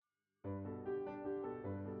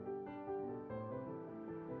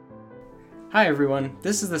Hi everyone,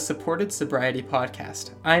 this is the Supported Sobriety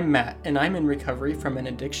Podcast. I'm Matt, and I'm in recovery from an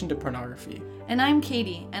addiction to pornography. And I'm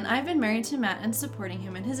Katie, and I've been married to Matt and supporting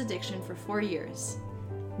him in his addiction for 4 years.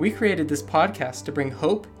 We created this podcast to bring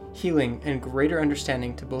hope, healing, and greater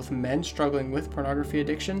understanding to both men struggling with pornography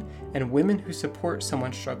addiction and women who support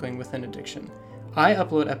someone struggling with an addiction. I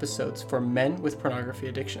upload episodes for men with pornography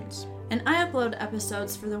addictions. And I upload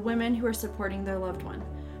episodes for the women who are supporting their loved one.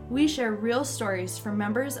 We share real stories from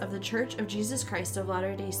members of the Church of Jesus Christ of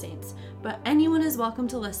Latter-day Saints, but anyone is welcome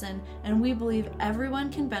to listen, and we believe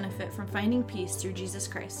everyone can benefit from finding peace through Jesus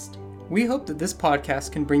Christ. We hope that this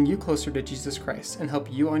podcast can bring you closer to Jesus Christ and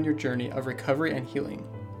help you on your journey of recovery and healing.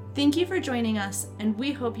 Thank you for joining us, and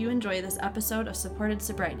we hope you enjoy this episode of Supported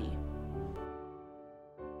Sobriety.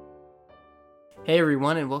 Hey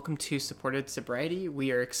everyone, and welcome to Supported Sobriety.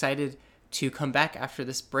 We are excited to come back after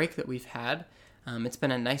this break that we've had. It's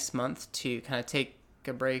been a nice month to kind of take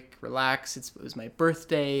a break, relax. It was my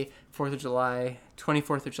birthday, 4th of July,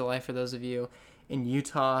 24th of July for those of you in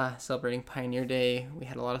Utah celebrating Pioneer Day. We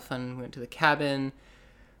had a lot of fun. We went to the cabin.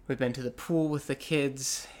 We've been to the pool with the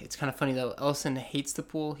kids. It's kind of funny though. Ellison hates the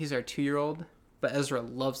pool. He's our 2-year-old, but Ezra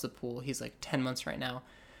loves the pool. He's like 10 months right now.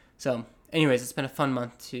 So anyways, it's been a fun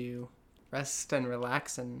month to rest and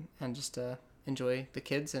relax and just enjoy the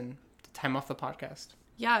kids and the time off the podcast.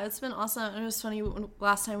 Yeah, it's been awesome. It was funny,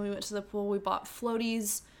 last time we went to the pool, we bought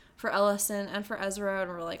floaties for Ellison and for Ezra,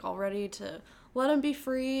 and we're like all ready to let them be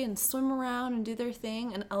free and swim around and do their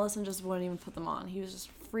thing, and Ellison just wouldn't even put them on. He was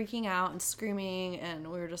just freaking out and screaming,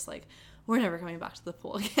 and we were just like, we're never coming back to the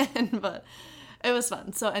pool again, but it was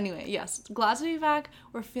fun. So anyway, yes, glad to be back.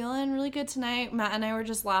 We're feeling really good tonight. Matt and I were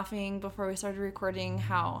just laughing before we started recording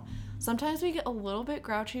how sometimes we get a little bit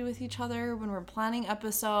grouchy with each other when we're planning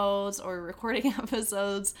episodes or recording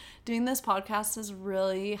episodes. Doing this podcast has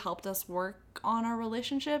really helped us work on our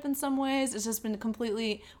relationship in some ways. It's just been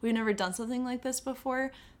we've never done something like this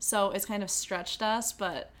before, so it's kind of stretched us,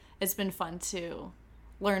 but it's been fun to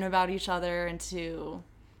learn about each other and to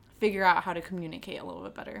figure out how to communicate a little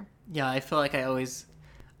bit better. Yeah, I feel like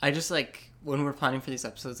I just like, when we're planning for these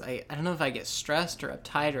episodes, I don't know if I get stressed or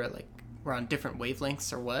uptight or like we're on different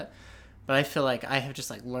wavelengths or what, but I feel like I have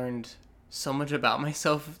just like learned so much about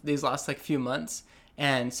myself these last like few months,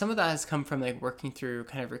 and some of that has come from like working through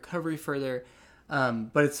kind of recovery further,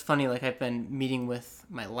 but it's funny, like I've been meeting with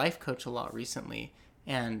my life coach a lot recently,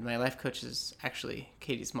 and my life coach is actually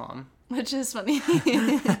Katie's mom. Which is funny,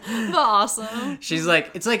 but awesome. She's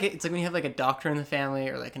like, it's like when you have like a doctor in the family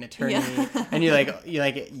or like an attorney, yeah. And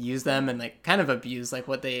you use them and like kind of abuse like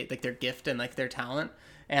what they like their gift and like their talent.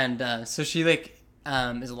 And so she like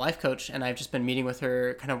is a life coach, and I've just been meeting with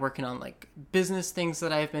her, kind of working on like business things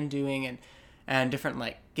that I've been doing and different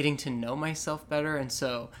like getting to know myself better. And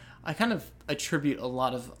so I kind of attribute a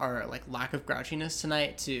lot of our like lack of grouchiness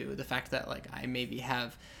tonight to the fact that like I maybe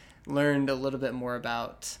have learned a little bit more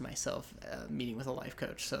about myself meeting with a life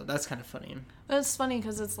coach. So that's kind of funny. It's funny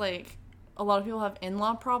because it's like a lot of people have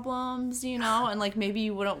in-law problems, you know, and like maybe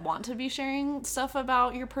you wouldn't want to be sharing stuff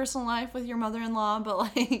about your personal life with your mother-in-law, but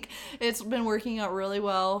like it's been working out really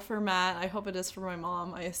well for Matt. I hope it is for my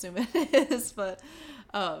mom. I assume it is, but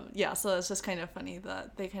yeah, so it's just kind of funny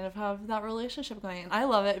that they kind of have that relationship going, and I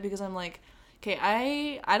love it because I'm like, okay,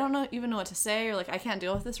 I don't even know what to say, or like I can't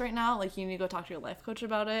deal with this right now, like you need to go talk to your life coach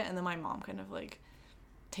about it. And then my mom kind of like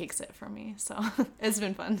takes it from me, so it's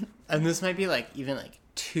been fun. And this might be like even like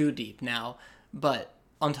too deep now, but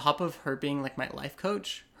on top of her being like my life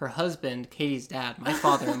coach, her husband, Katie's dad, my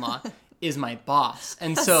father-in-law, is my boss,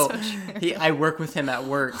 and so I work with him at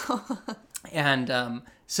work. And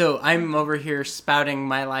so I'm over here spouting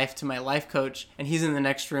my life to my life coach, and he's in the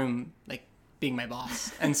next room like being my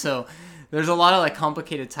boss. And so there's a lot of like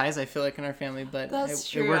complicated ties, I feel like, in our family, but that's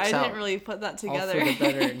true. It works out. I didn't really put that together. All for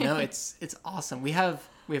the better. No, it's awesome. We have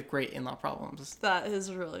great in-law problems. That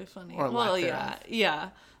is really funny. Or well, yeah.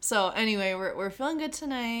 So anyway, we're feeling good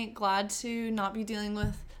tonight. Glad to not be dealing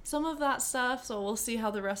with some of that stuff. So we'll see how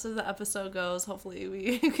the rest of the episode goes. Hopefully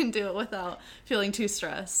we can do it without feeling too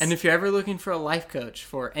stressed. And if you're ever looking for a life coach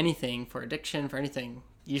for anything, for addiction, for anything,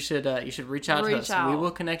 you should reach out to us. We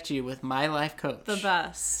will connect you with my life coach. The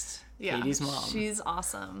best. Yeah. Katie's mom. She's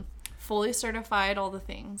awesome. Fully certified, all the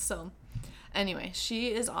things. So anyway,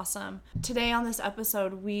 she is awesome. Today on this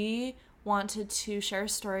episode, we wanted to share a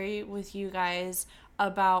story with you guys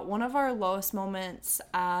about one of our lowest moments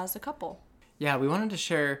as a couple. Yeah, we wanted to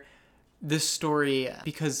share this story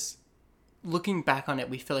because looking back on it,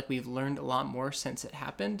 we feel like we've learned a lot more since it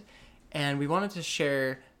happened. And we wanted to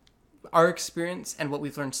share our experience and what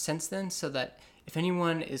we've learned since then, so that if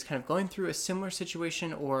anyone is kind of going through a similar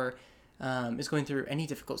situation or is going through any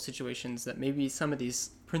difficult situations, that maybe some of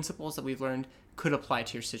these principles that we've learned could apply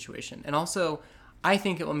to your situation. And also, I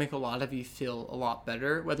think it will make a lot of you feel a lot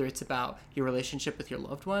better, whether it's about your relationship with your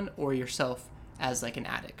loved one or yourself as like an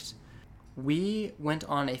addict. We went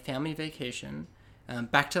on a family vacation,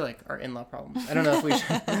 back to like our in-law problems. I don't know if we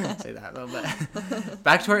should say that though, but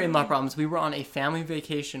back to our in-law problems. We were on a family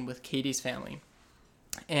vacation with Katie's family.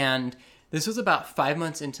 And this was about 5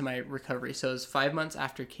 months into my recovery. So it was 5 months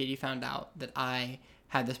after Katie found out that I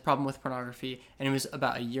had this problem with pornography, and it was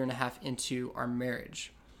about a year and a half into our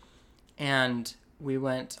marriage. And we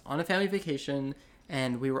went on a family vacation,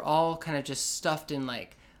 and we were all kind of just stuffed in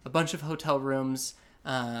like a bunch of hotel rooms.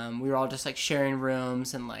 We were all just like sharing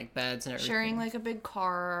rooms and like beds and everything. Sharing like a big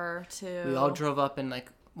car too. We all drove up in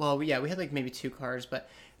like, well, we had like maybe 2 cars, but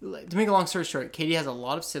to make a long story short, Katie has a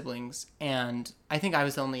lot of siblings, and I think I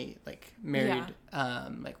was the only like married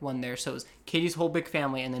like one there. So it was Katie's whole big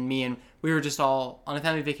family, and then me, and we were just all on a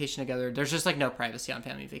family vacation together. There's just like no privacy on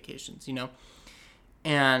family vacations, you know?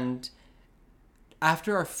 And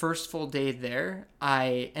after our first full day there,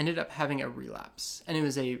 I ended up having a relapse, and it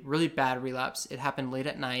was a really bad relapse. It happened late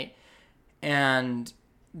at night, and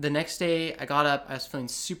the next day I got up, I was feeling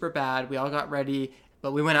super bad. We all got ready,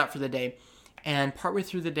 but we went out for the day. And partway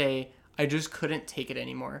through the day, I just couldn't take it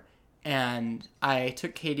anymore. And I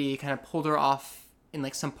took Katie, kind of pulled her off in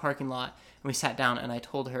like some parking lot, and we sat down, and I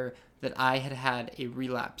told her that I had had a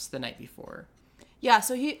relapse the night before. Yeah,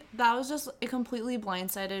 so that was just, it completely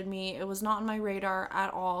blindsided me. It was not on my radar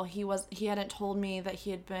at all. He hadn't told me that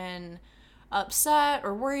he had been upset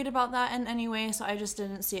or worried about that in any way, so I just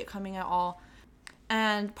didn't see it coming at all.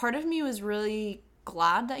 And part of me was really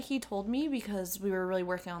glad that he told me, because we were really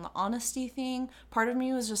working on the honesty thing. Part of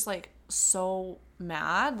me was just like so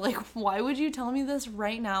mad, like, why would you tell me this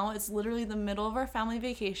right now? It's literally the middle of our family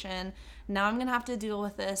vacation. Now I'm gonna have to deal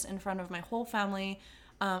with this in front of my whole family.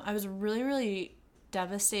 I was really, really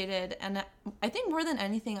devastated, and I think more than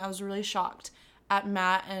anything, I was really shocked at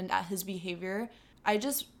Matt and at his behavior. I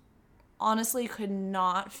just honestly could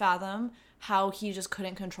not fathom how he just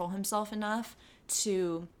couldn't control himself enough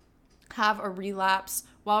to have a relapse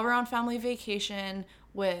while we're on family vacation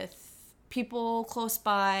with people close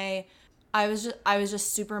by. I was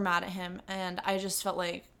just super mad at him, and I just felt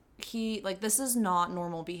like this is not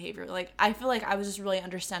normal behavior. Like, I feel like I was just really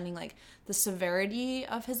understanding like the severity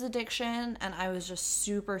of his addiction, and I was just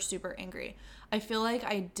super, super angry. I feel like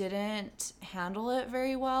I didn't handle it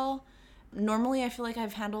very well. Normally, I feel like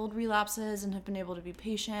I've handled relapses and have been able to be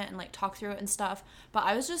patient and like talk through it and stuff, but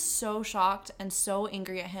I was just so shocked and so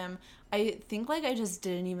angry at him. I think like I just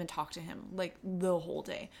didn't even talk to him like the whole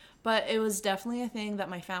day. But it was definitely a thing that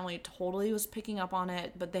my family totally was picking up on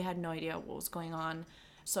it, but they had no idea what was going on.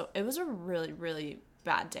 So it was a really, really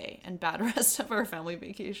bad day and bad rest of our family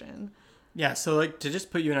vacation. Yeah, so like to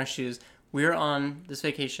just put you in our shoes, we're on this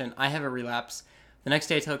vacation. I have a relapse. The next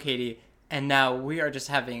day I tell Katie, and now we are just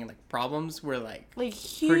having like problems. We're like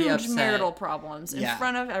huge marital problems in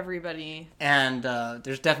front of everybody. And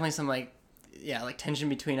there's definitely some like tension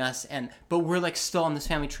between us, but we're like still on this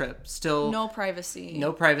family trip, still no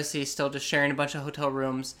privacy, still just sharing a bunch of hotel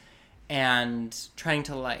rooms and trying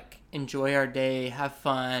to like enjoy our day, have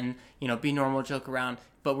fun, be normal, joke around,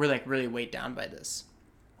 but we're like really weighed down by this.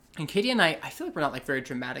 And Katie and I feel like we're not like very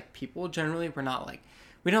dramatic people. Generally, we're not like,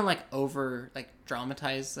 we don't like over like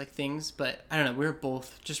dramatize like things, but I don't know, we were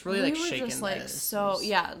both just really like shaken. Just like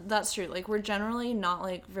yeah, that's true. Like, we're generally not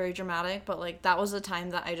like very dramatic, but like that was a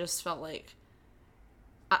time that I just felt like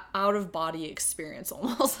out of body experience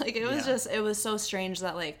almost. Like it was it was so strange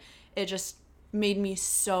that like it just made me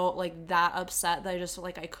so like that upset that I just felt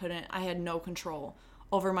like I had no control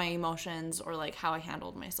over my emotions or like how I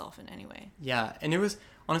handled myself in any way. Yeah, and it was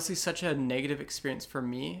honestly such a negative experience for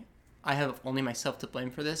me. I have only myself to blame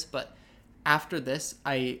for this, but after this,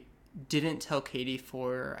 I didn't tell Katie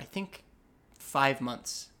for, I think, 5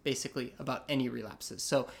 months, basically, about any relapses.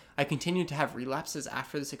 So I continued to have relapses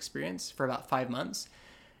after this experience for about 5 months,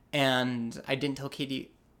 and I didn't tell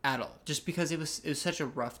Katie at all, just because it was such a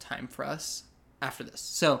rough time for us after this.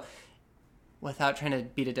 So without trying to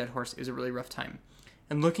beat a dead horse, it was a really rough time.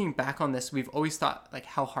 And looking back on this, we've always thought like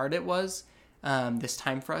how hard it was, this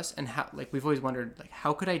time for us, and how like we've always wondered like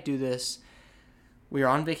how could I do this? We were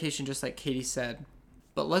on vacation, just like Katie said,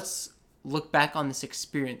 but let's look back on this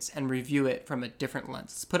experience and review it from a different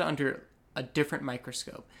lens. Let's put it under a different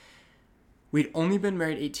microscope. We'd only been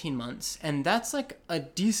married 18 months, and that's like a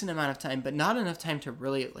decent amount of time, but not enough time to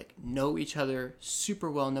really like know each other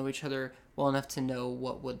super well, know each other well enough to know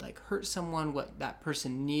what would like hurt someone, what that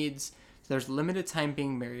person needs. So there's limited time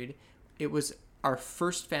being married. It was our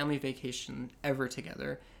first family vacation ever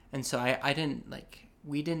together, And so I didn't like,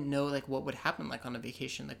 we didn't know like what would happen like on a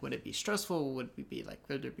vacation. Like, would it be stressful? Would it be like,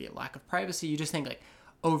 would there be a lack of privacy? You just think like,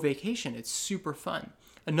 oh, vacation, it's super fun.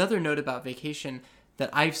 Another note about vacation that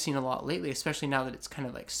I've seen a lot lately, especially now that it's kind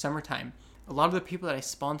of like summertime, a lot of the people that I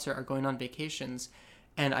sponsor are going on vacations.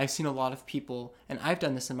 And I've seen a lot of people, and I've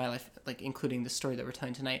done this in my life, like including the story that we're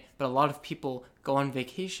telling tonight, but a lot of people go on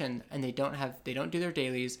vacation and they don't do their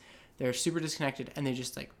dailies. They're super disconnected, and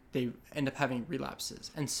they end up having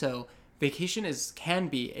relapses. And so vacation can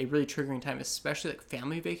be a really triggering time, especially like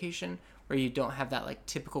family vacation, where you don't have that like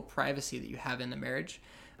typical privacy that you have in a marriage,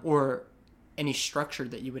 or any structure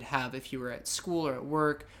that you would have if you were at school or at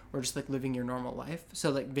work, or just like living your normal life. So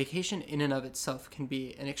like vacation in and of itself can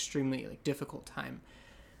be an extremely like difficult time.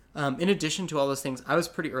 In addition to all those things, I was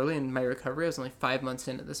pretty early in my recovery. I was only 5 months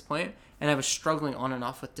in at this point, and I was struggling on and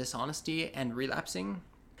off with dishonesty and relapsing.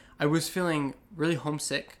 I was feeling really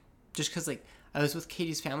homesick, just because like I was with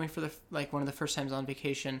Katie's family for one of the first times on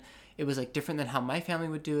vacation. It was like different than how my family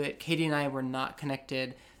would do it. Katie and I were not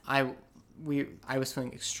connected. I was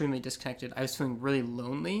feeling extremely disconnected. I was feeling really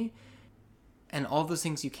lonely, and all those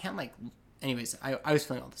things you can't like. Anyways, I was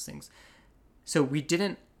feeling all those things. So we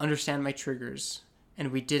didn't understand my triggers,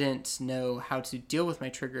 and we didn't know how to deal with my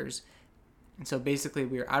triggers. And so basically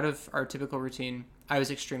we were out of our typical routine. I was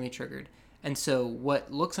extremely triggered. And so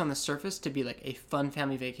what looks on the surface to be like a fun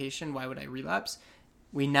family vacation, why would I relapse?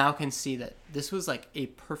 We now can see that this was like a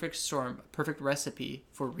perfect storm, a perfect recipe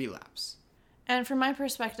for relapse. And from my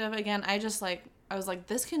perspective, again, I was like,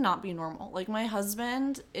 this cannot be normal. Like, my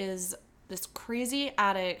husband is this crazy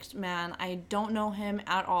addict man. I don't know him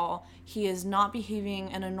at all. He is not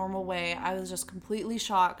behaving in a normal way. I was just completely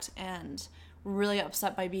shocked and really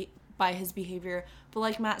upset by his behavior. But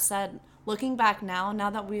like Matt said, looking back now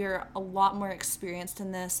that we are a lot more experienced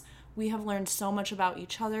in this, we have learned so much about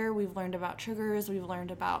each other. We've learned about triggers. We've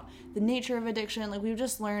learned about the nature of addiction. Like, we've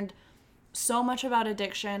just learned so much about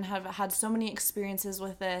addiction, have had so many experiences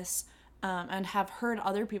with this, and have heard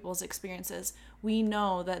other people's experiences. We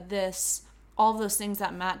know that all of those things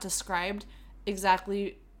that Matt described,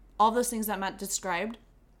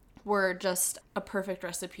 were just a perfect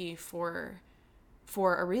recipe for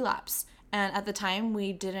a relapse. And at the time,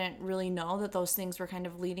 we didn't really know that those things were kind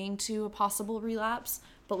of leading to a possible relapse.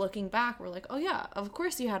 But looking back, we're like, oh yeah, of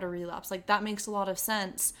course you had a relapse. Like, that makes a lot of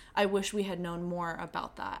sense. I wish we had known more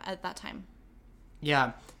about that at that time.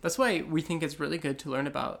 Yeah, that's why we think it's really good to learn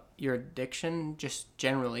about your addiction just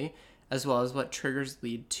generally, as well as what triggers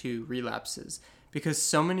lead to relapses. Because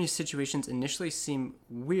so many situations initially seem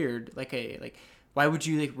weird, like why would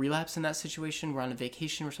you like relapse in that situation? We're on a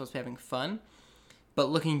vacation, we're supposed to be having fun. But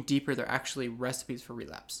looking deeper, they're actually recipes for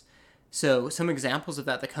relapse. So some examples of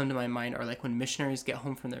that come to my mind are like when missionaries get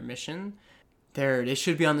home from their mission, they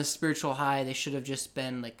should be on the spiritual high. They should have just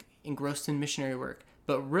been like engrossed in missionary work.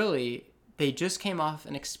 But really, they just came off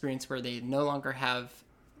an experience where they no longer have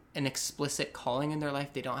an explicit calling in their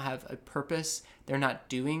life. They don't have a purpose. They're not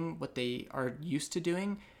doing what they are used to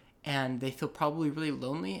doing. And they feel probably really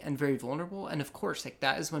lonely and very vulnerable. And of course, like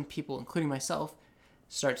that is when people, including myself,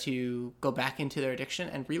 start to go back into their addiction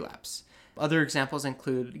and relapse. Other examples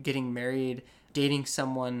include getting married, dating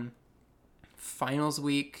someone, finals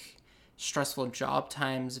week, stressful job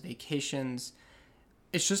times, vacations.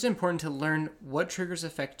 It's just important to learn what triggers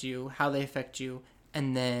affect you, how they affect you,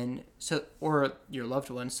 and then or your loved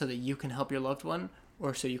one, so that you can help your loved one,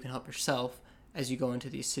 or so you can help yourself as you go into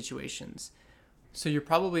these situations. So you're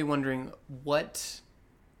probably wondering, what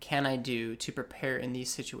can I do to prepare in these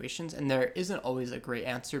situations? And there isn't always a great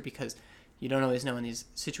answer, because you don't always know when these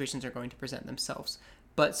situations are going to present themselves.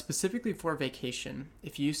 But specifically for vacation,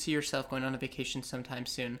 if you see yourself going on a vacation sometime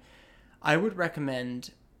soon, I would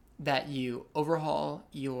recommend that you overhaul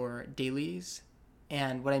your dailies.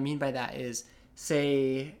 And what I mean by that is,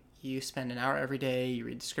 say you spend an hour every day, you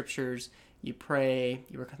read the scriptures, you pray,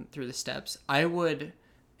 you work through the steps. I would,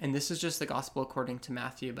 and this is just the gospel according to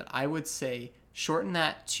Matthew, but I would say shorten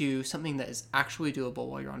that to something that is actually doable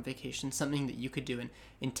while you're on vacation, something that you could do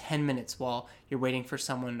in 10 minutes while you're waiting for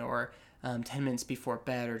someone, or 10 minutes before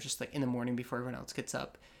bed, or just like in the morning before everyone else gets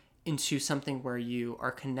up, into something where you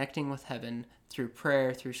are connecting with heaven through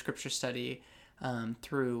prayer, through scripture study,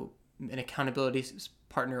 through an accountability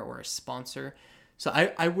partner or a sponsor. So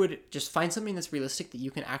I would just find something that's realistic that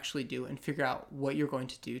you can actually do and figure out what you're going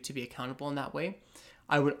to do to be accountable in that way.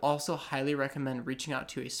 I would also highly recommend reaching out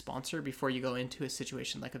to a sponsor before you go into a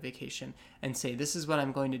situation like a vacation and say, this is what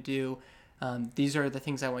I'm going to do. These are the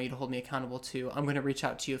things I want you to hold me accountable to. I'm going to reach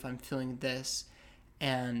out to you if I'm feeling this.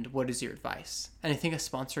 And what is your advice? And I think a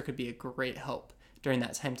sponsor could be a great help during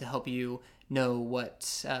that time to help you know what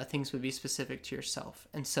things would be specific to yourself.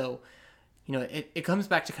 And so, it comes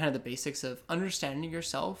back to kind of the basics of understanding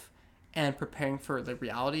yourself and preparing for the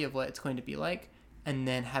reality of what it's going to be like, and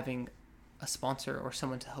then having a sponsor or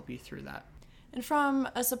someone to help you through that. And from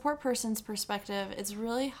a support person's perspective, it's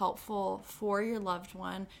really helpful for your loved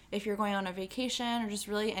one, if you're going on a vacation or just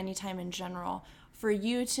really any time in general, for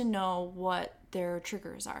you to know what their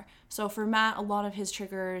triggers are. So for Matt, a lot of his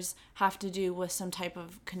triggers have to do with some type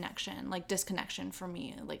of connection, like disconnection for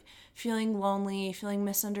me, like feeling lonely, feeling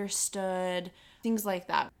misunderstood, things like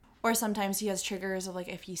that. Or sometimes he has triggers of like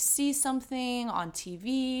if he sees something on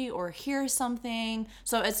TV or hears something.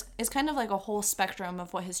 So it's kind of like a whole spectrum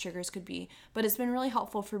of what his triggers could be. But it's been really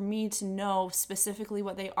helpful for me to know specifically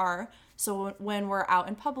what they are. So when we're out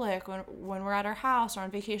in public, when we're at our house or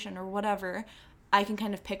on vacation or whatever, I can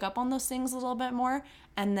kind of pick up on those things a little bit more,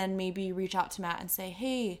 and then maybe reach out to Matt and say,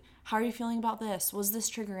 hey, how are you feeling about this? Was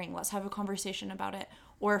this triggering? Let's have a conversation about it.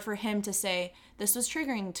 Or for him to say, this was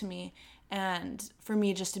triggering to me. And for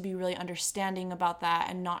me just to be really understanding about that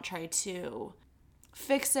and not try to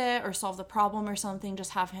fix it or solve the problem or something,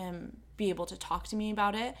 just have him be able to talk to me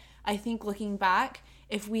about it. I think looking back,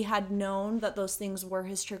 if we had known that those things were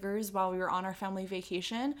his triggers while we were on our family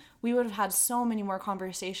vacation, we would have had so many more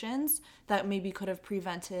conversations that maybe could have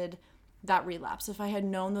prevented that relapse. If I had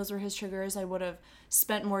known those were his triggers, I would have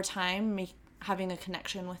spent more time having a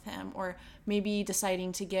connection with him, or maybe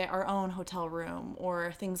deciding to get our own hotel room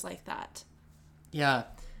or things like that. Yeah.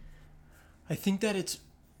 I think that it's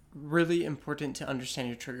really important to understand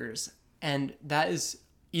your triggers, and that is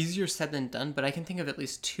easier said than done, but I can think of at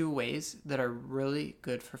least 2 ways that are really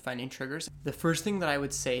good for finding triggers. The first thing that I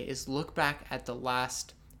would say is look back at the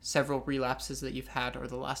last several relapses that you've had, or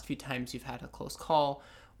the last few times you've had a close call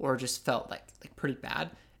or just felt like pretty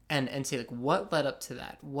bad, and say like what led up to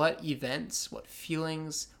that, what events, what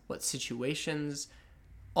feelings, what situations,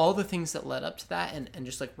 all the things that led up to that, and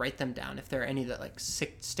just like write them down if there are any that like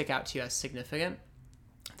stick out to you as significant.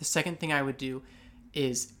 The second thing I would do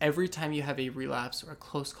is every time you have a relapse or a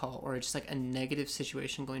close call or just like a negative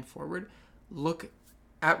situation going forward, look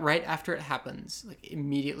at right after it happens, like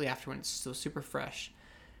immediately after when it's still super fresh,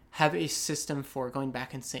 have a system for going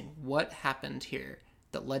back and saying what happened here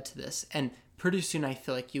that led to this. And pretty soon I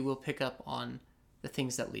feel like you will pick up on the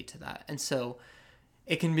things that lead to that. And so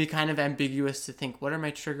it can be kind of ambiguous to think, what are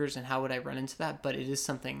my triggers and how would I run into that? But it is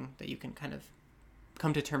something that you can kind of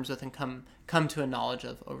come to terms with and come to a knowledge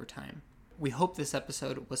of over time. We hope this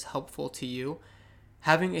episode was helpful to you.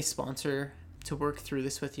 Having a sponsor to work through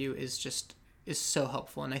this with you is so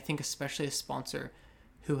helpful. And I think especially a sponsor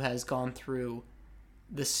who has gone through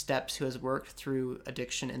the steps, who has worked through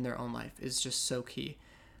addiction in their own life, is just so key.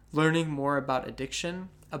 Learning more about addiction,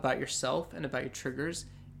 about yourself, and about your triggers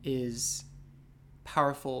is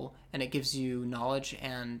powerful, and it gives you knowledge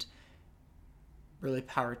and really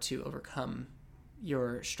power to overcome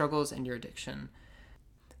your struggles and your addiction.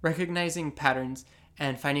 Recognizing patterns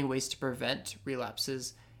and finding ways to prevent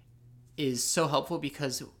relapses is so helpful,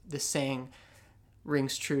 because the saying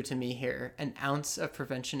rings true to me here: an ounce of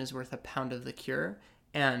prevention is worth a pound of the cure.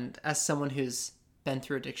 And as someone who's been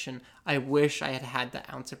through addiction, I wish I had had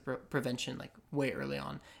that ounce of prevention like way early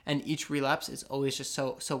on. And each relapse is always just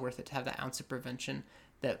so worth it to have that ounce of prevention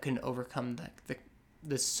that can overcome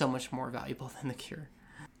this so much more valuable than the cure.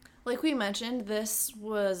 Like we mentioned, this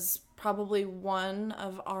was probably one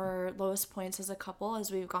of our lowest points as a couple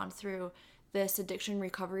as we've gone through this addiction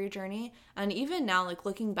recovery journey. And even now, like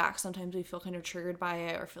looking back, sometimes we feel kind of triggered by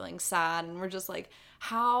it or feeling sad, and we're just like,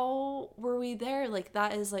 how were we there? Like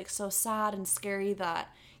that is like so sad and scary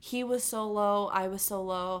that he was so low, I was so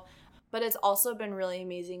low. But it's also been really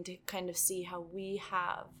amazing to kind of see how we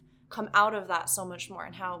have come out of that so much more,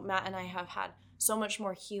 and how Matt and I have had so much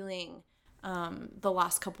more healing the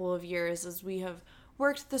last couple of years as we have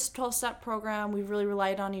worked this 12-step program. We've really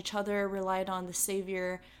relied on each other, relied on the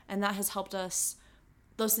Savior, and that has helped us.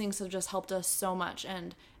 Those things have just helped us so much,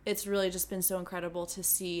 and it's really just been so incredible to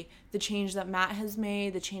see the change that Matt has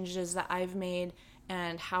made, the changes that I've made,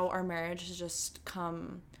 and how our marriage has just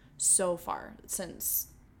come so far since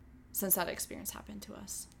that experience happened to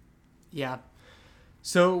us. Yeah.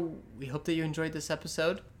 So we hope that you enjoyed this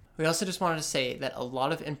episode. We also just wanted to say that a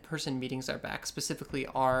lot of in-person meetings are back, specifically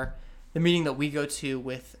the meeting that we go to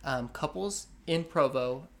with couples in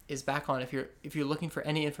Provo is back on. If you're looking for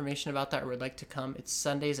any information about that or would like to come, it's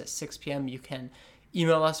Sundays at 6 p.m. You can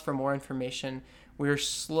email us for more information. We're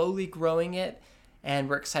slowly growing it, and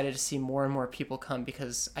we're excited to see more and more people come,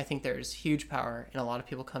 because I think there's huge power in a lot of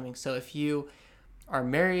people coming. So if you are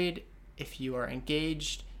married, if you are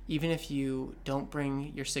engaged, even if you don't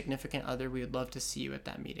bring your significant other, we would love to see you at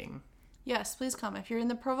that meeting. Yes, please come. If you're in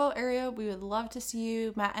the Provo area, we would love to see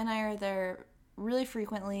you. Matt and I are there really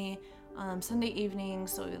frequently, Sunday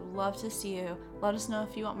evenings, so we would love to see you. Let us know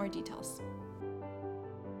if you want more details.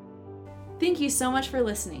 Thank you so much for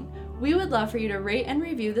listening. We would love for you to rate and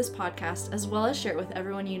review this podcast as well as share it with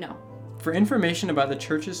everyone you know. For information about the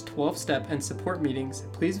church's 12-step and support meetings,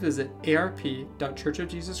 please visit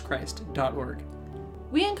arp.churchofjesuschrist.org.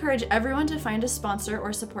 We encourage everyone to find a sponsor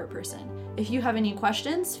or support person. If you have any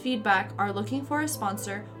questions, feedback, are looking for a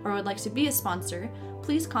sponsor, or would like to be a sponsor,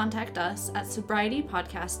 please contact us at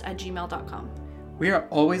sobrietypodcast@gmail.com. We are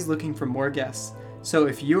always looking for more guests, so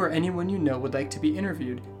if you or anyone you know would like to be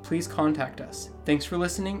interviewed, please contact us. Thanks for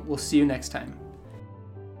listening. We'll see you next time.